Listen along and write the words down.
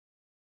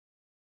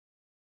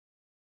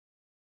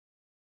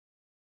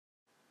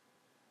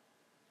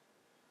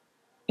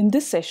In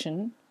this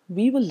session,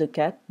 we will look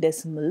at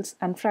decimals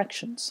and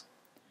fractions.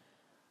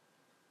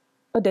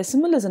 A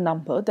decimal is a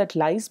number that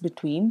lies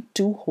between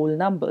two whole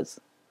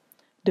numbers,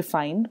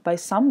 defined by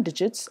some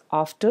digits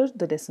after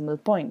the decimal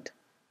point.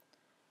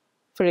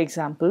 For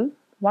example,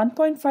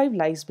 1.5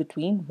 lies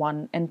between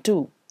 1 and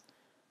 2.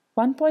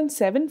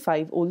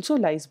 1.75 also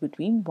lies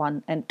between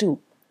 1 and 2.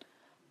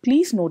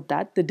 Please note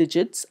that the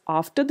digits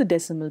after the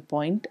decimal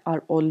point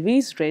are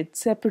always read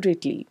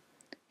separately.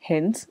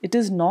 Hence, it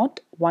is not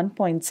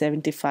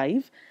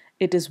 1.75,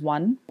 it is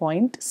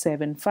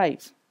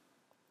 1.75.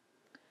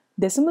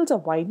 Decimals are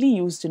widely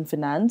used in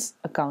finance,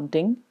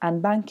 accounting,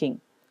 and banking.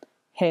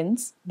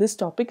 Hence, this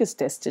topic is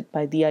tested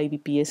by the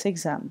IBPS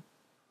exam.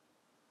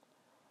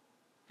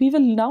 We will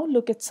now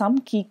look at some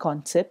key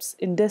concepts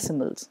in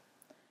decimals: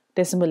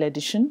 decimal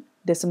addition,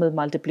 decimal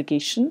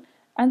multiplication,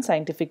 and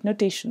scientific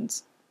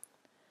notations.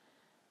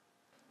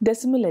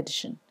 Decimal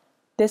addition.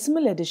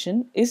 Decimal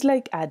addition is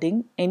like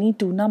adding any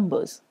two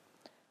numbers.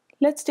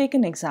 Let's take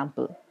an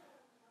example.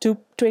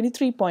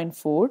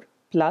 23.4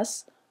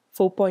 plus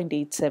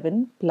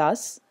 4.87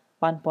 plus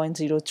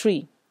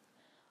 1.03.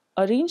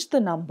 Arrange the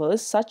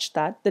numbers such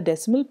that the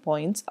decimal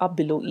points are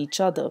below each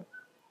other.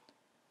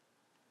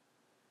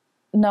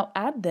 Now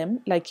add them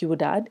like you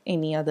would add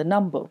any other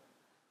number.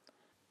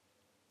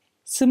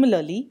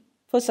 Similarly,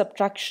 for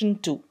subtraction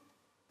 2.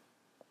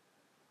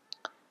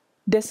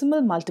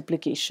 Decimal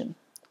multiplication.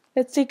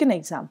 Let's take an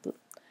example.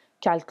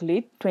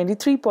 Calculate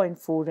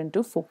 23.4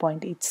 into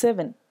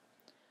 4.87.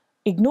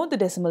 Ignore the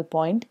decimal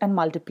point and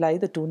multiply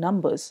the two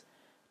numbers.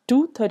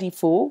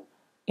 234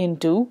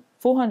 into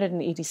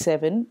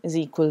 487 is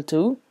equal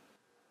to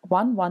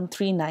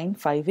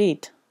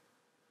 113958.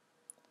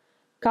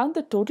 Count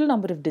the total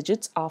number of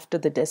digits after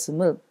the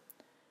decimal.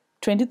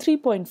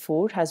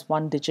 23.4 has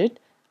one digit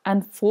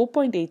and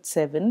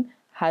 4.87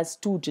 has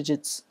two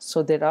digits,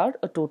 so there are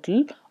a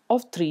total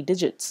of 3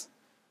 digits.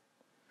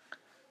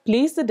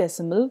 Place the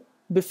decimal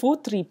before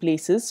 3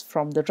 places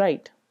from the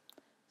right.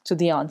 So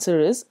the answer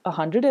is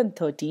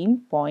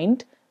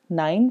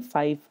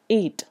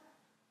 113.958.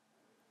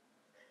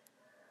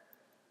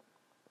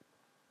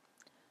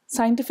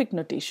 Scientific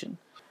notation.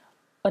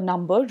 A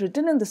number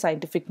written in the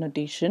scientific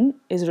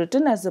notation is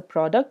written as the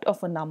product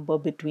of a number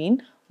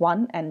between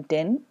 1 and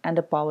 10 and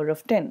a power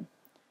of 10.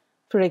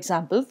 For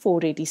example,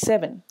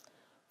 487.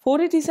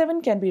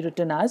 487 can be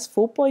written as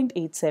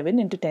 4.87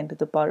 into 10 to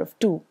the power of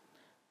 2.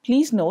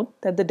 Please note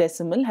that the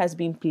decimal has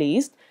been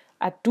placed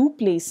at 2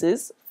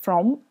 places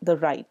from the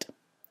right.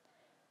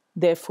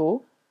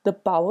 Therefore, the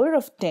power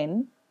of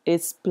 10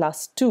 is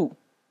plus 2.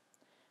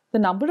 The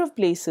number of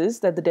places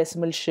that the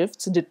decimal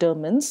shifts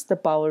determines the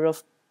power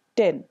of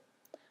 10.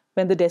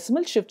 When the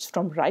decimal shifts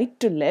from right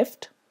to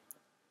left,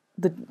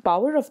 the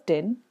power of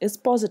 10 is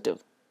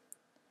positive.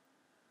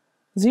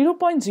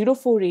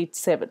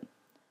 0.0487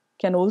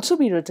 can also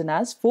be written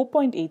as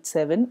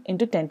 4.87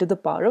 into 10 to the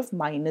power of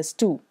minus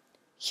 2.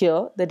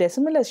 Here, the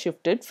decimal has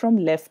shifted from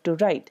left to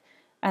right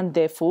and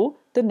therefore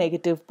the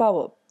negative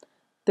power.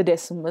 The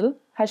decimal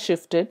has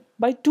shifted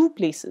by 2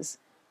 places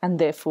and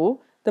therefore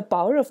the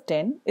power of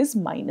 10 is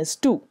minus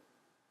 2.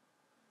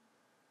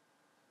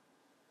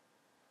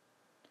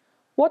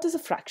 What is a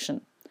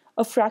fraction?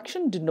 A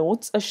fraction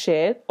denotes a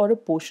share or a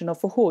portion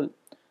of a whole.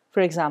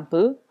 For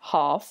example,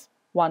 half,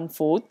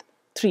 1/4,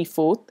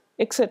 3/4,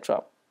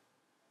 etc.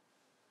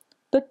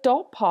 The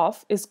top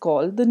half is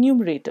called the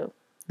numerator.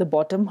 The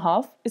bottom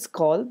half is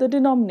called the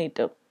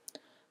denominator.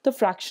 The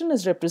fraction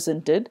is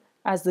represented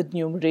as the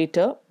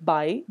numerator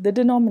by the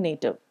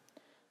denominator.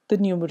 The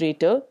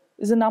numerator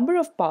is the number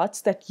of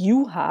parts that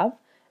you have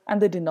and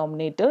the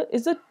denominator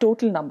is the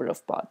total number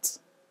of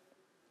parts.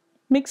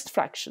 Mixed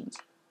fractions.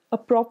 A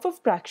proper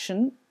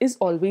fraction is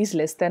always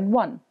less than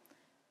 1.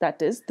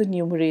 That is, the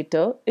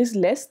numerator is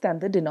less than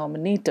the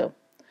denominator.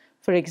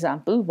 For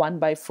example,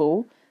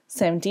 1/4,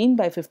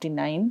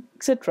 17/59,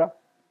 etc.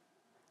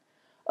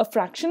 A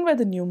fraction where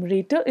the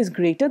numerator is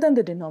greater than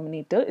the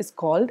denominator is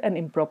called an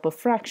improper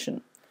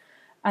fraction.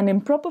 An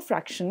improper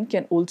fraction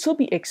can also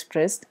be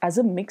expressed as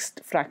a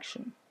mixed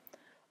fraction.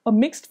 A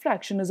mixed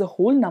fraction is a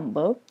whole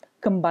number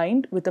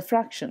combined with a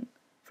fraction.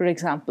 For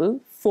example,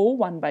 4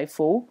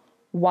 1/4,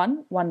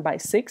 1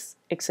 1/6,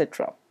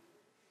 etc.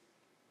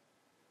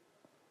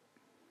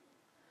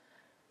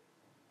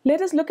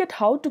 Let us look at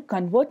how to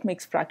convert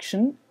mixed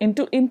fraction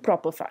into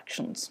improper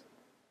fractions.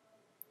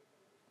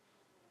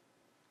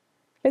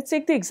 Let's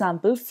take the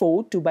example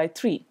 4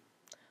 2/3.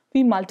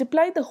 We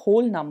multiply the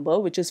whole number,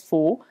 which is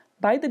 4,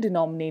 by the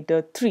denominator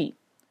 3.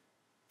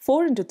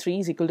 4 into 3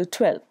 is equal to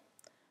 12.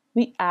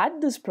 We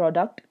add this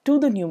product to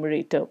the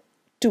numerator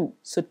 2.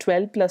 So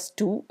 12 plus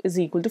 2 is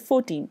equal to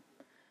 14.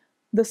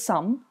 The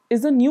sum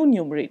is the new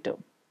numerator.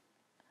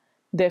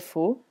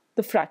 Therefore,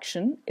 the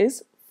fraction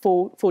is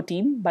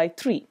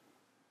 14/3.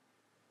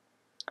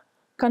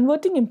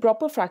 Converting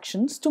improper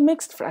fractions to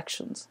mixed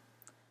fractions.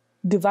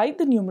 Divide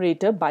the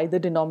numerator by the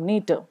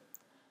denominator.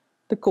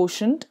 The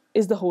quotient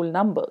is the whole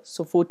number. So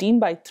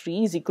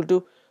 14/3 is equal to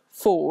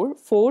 4.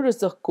 4 is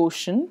the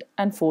quotient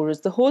and 4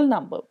 is the whole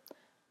number.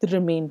 The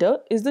remainder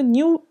is the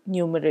new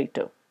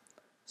numerator.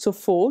 So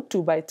 4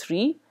 2 by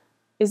 3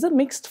 is a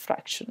mixed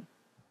fraction.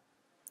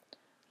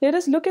 Let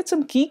us look at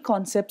some key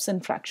concepts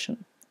in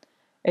fraction.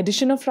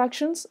 Addition of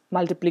fractions,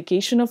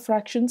 multiplication of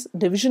fractions,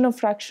 division of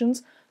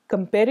fractions,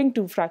 comparing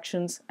two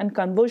fractions, and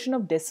conversion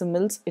of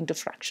decimals into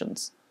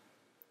fractions.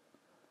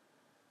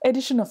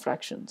 Addition of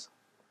fractions.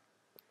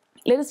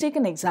 Let us take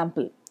an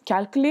example.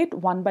 Calculate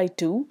 1 by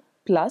 2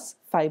 plus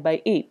 5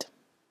 by 8.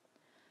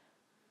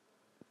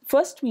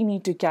 First, we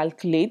need to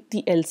calculate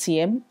the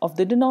LCM of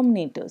the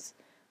denominators.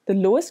 The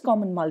lowest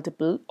common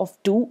multiple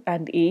of 2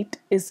 and 8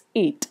 is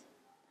 8.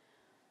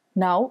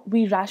 Now,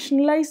 we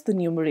rationalize the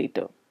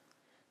numerator.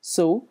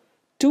 So,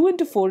 2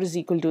 into 4 is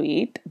equal to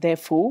 8.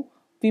 Therefore,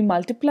 we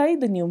multiply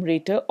the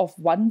numerator of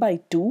 1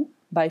 by 2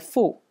 by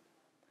 4.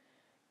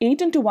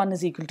 8 into 1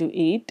 is equal to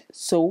 8.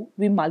 So,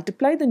 we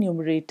multiply the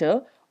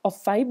numerator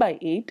of 5 by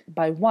 8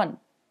 by 1.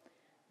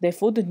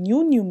 Therefore, the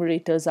new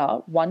numerators are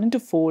 1 into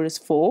 4 is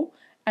 4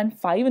 and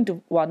 5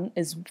 into 1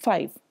 is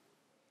 5.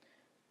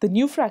 The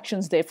new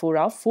fractions therefore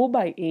are 4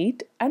 by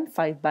 8 and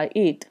 5 by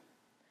 8.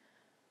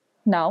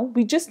 Now,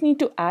 we just need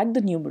to add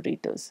the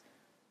numerators.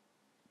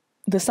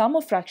 The sum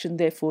of fraction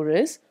therefore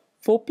is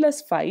 4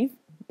 plus 5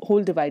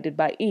 whole divided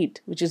by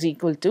 8, which is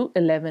equal to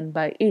 11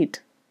 by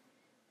 8.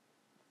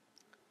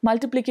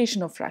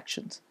 Multiplication of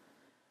fractions.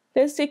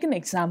 Let's take an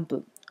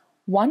example.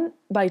 1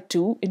 by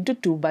 2 into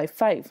 2 by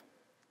 5.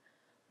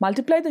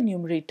 Multiply the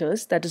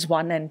numerators, that is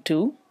 1 and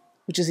 2,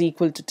 which is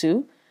equal to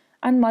 2,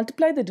 and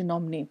multiply the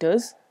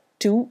denominators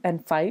 2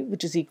 and 5,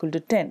 which is equal to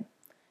 10.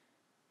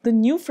 The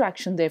new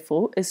fraction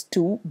therefore is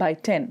 2 by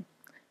 10.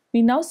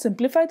 We now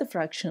simplify the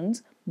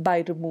fractions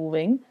by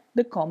removing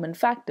the common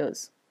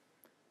factors.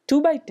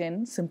 2 by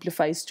 10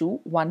 simplifies to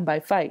 1 by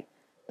 5.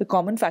 The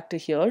common factor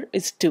here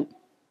is 2.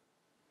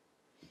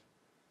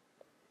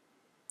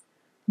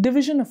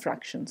 Division of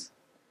fractions.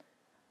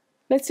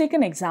 Let's take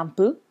an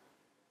example.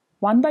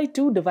 1 by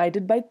 2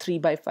 divided by 3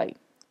 by 5.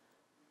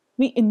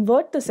 We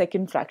invert the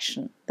second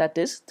fraction, that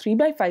is 3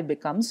 by 5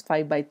 becomes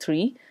 5 by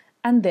 3,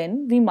 and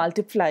then we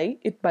multiply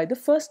it by the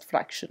first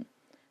fraction.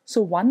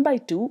 So 1 by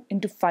 2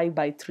 into 5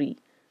 by 3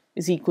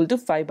 is equal to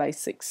 5 by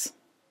 6.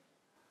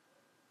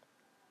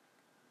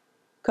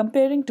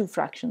 Comparing two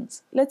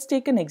fractions. Let's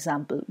take an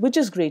example. Which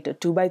is greater,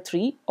 2 by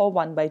 3 or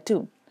 1 by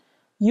 2?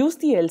 Use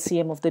the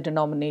LCM of the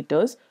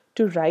denominators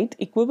to write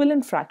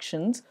equivalent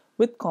fractions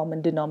with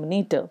common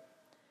denominator.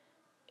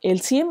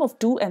 LCM of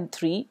 2 and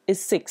 3 is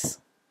 6.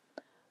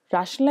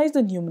 Rationalize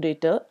the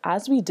numerator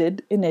as we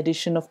did in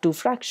addition of two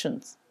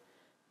fractions.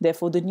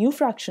 Therefore, the new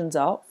fractions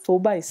are 4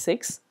 by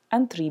 6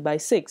 and 3 by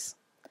 6.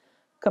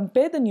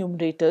 Compare the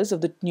numerators of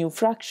the new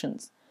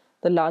fractions.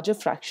 The larger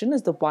fraction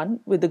is the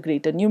one with the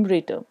greater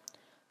numerator.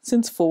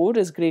 Since 4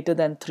 is greater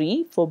than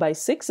 3, 4 by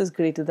 6 is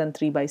greater than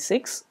 3 by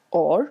 6,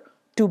 or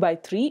 2 by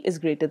 3 is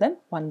greater than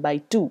 1 by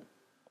 2.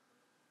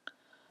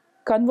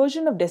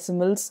 Conversion of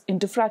decimals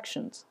into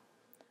fractions.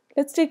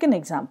 Let's take an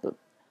example.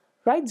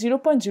 Write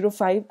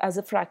 0.05 as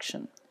a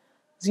fraction.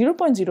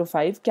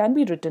 0.05 can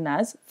be written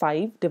as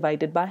 5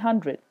 divided by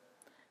 100.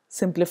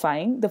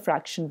 Simplifying the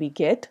fraction, we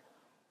get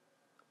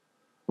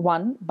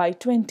 1 by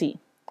 20.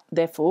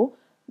 Therefore,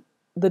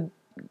 the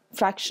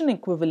fraction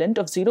equivalent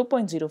of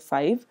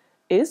 0.05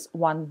 is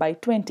 1 by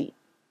 20.